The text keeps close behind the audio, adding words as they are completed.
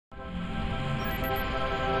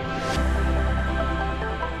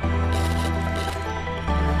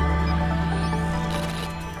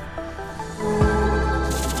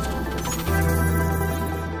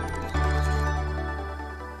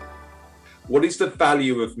What is the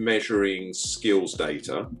value of measuring skills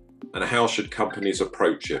data, and how should companies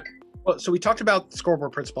approach it? Well, so we talked about the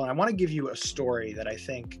scoreboard principle, and I want to give you a story that I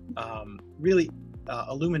think really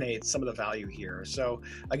illuminates some of the value here. So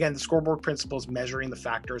again, the scoreboard principle is measuring the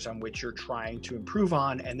factors on which you're trying to improve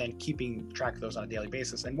on and then keeping track of those on a daily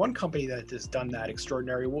basis. And one company that has done that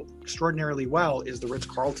extraordinarily well is the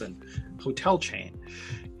Ritz-Carlton hotel chain.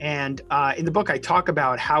 And in the book, I talk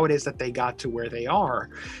about how it is that they got to where they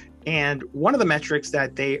are. And one of the metrics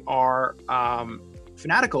that they are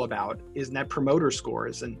fanatical about is net promoter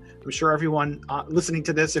scores. And I'm sure everyone listening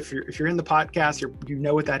to this, if you're in the podcast, you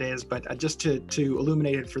know what that is, but just to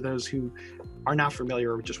illuminate it for those who are not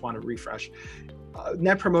familiar or just want to refresh.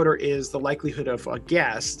 Net promoter is the likelihood of a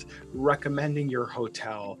guest recommending your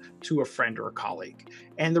hotel to a friend or a colleague.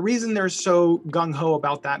 And the reason they're so gung-ho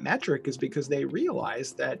about that metric is because they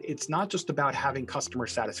realize that it's not just about having customer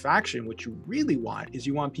satisfaction. What you really want is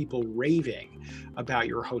you want people raving about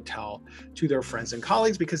your hotel to their friends and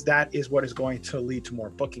colleagues, because that is what is going to lead to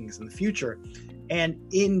more bookings in the future. And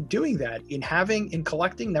in doing that, in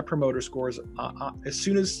collecting net promoter scores as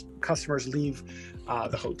soon as customers leave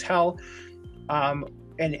the hotel, and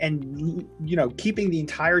keeping the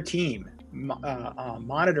entire team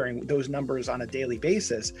monitoring those numbers on a daily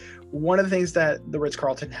basis. One of the things that the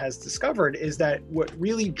Ritz-Carlton has discovered is that what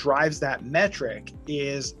really drives that metric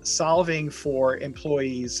is solving for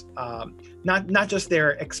employees, not just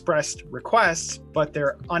their expressed requests, but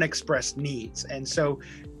their unexpressed needs. And so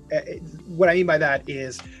what I mean by that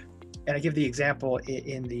is, and I give the example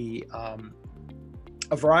in the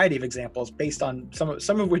a variety of examples based on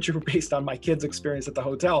some of which are based on my kids' experience at the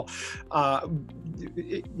hotel. An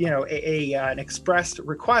expressed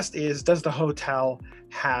request is, does the hotel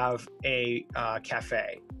have a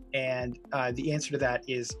cafe? And the answer to that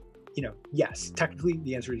is, yes. Technically,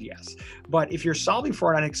 the answer is yes. But if you're solving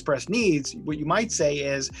for unexpressed needs, what you might say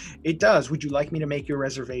is, it does. Would you like me to make your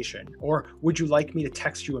reservation? Or would you like me to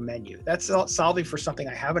text you a menu? That's solving for something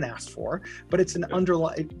I haven't asked for, but it's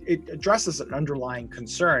it addresses an underlying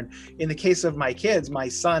concern. In the case of my kids, my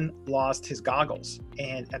son lost his goggles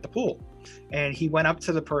at the pool. And he went up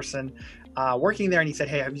to the person working there and he said,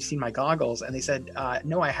 "Hey, have you seen my goggles?" And they said,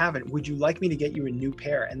 "No, I haven't. Would you like me to get you a new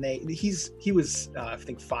pair?" And he was I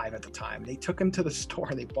think 5 at the time. They took him to the store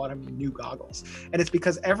and they bought him new goggles. And it's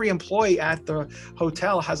because every employee at the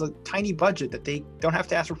hotel has a tiny budget that they don't have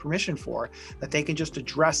to ask for permission for, that they can just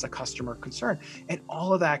address a customer concern. And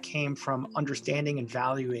all of that came from understanding and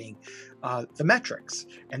valuing the metrics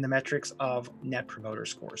and the metrics of net promoter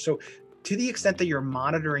scores. So to the extent that you're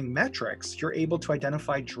monitoring metrics, you're able to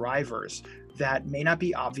identify drivers that may not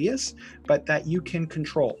be obvious, but that you can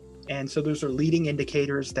control. And so those are leading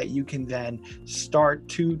indicators that you can then start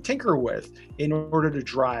to tinker with in order to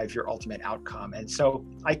drive your ultimate outcome. And so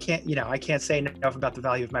I can't say enough about the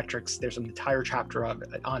value of metrics. There's an entire chapter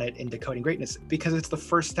on it in Decoding Greatness, because it's the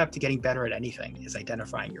first step to getting better at anything, is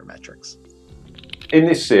identifying your metrics. In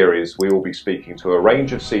this series, we will be speaking to a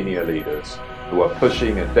range of senior leaders who are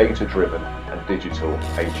pushing a data-driven and digital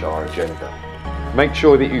HR agenda. Make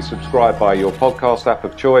sure that you subscribe via your podcast app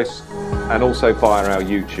of choice and also via our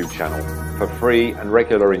YouTube channel for free and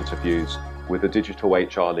regular interviews with the digital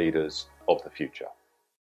HR leaders of the future.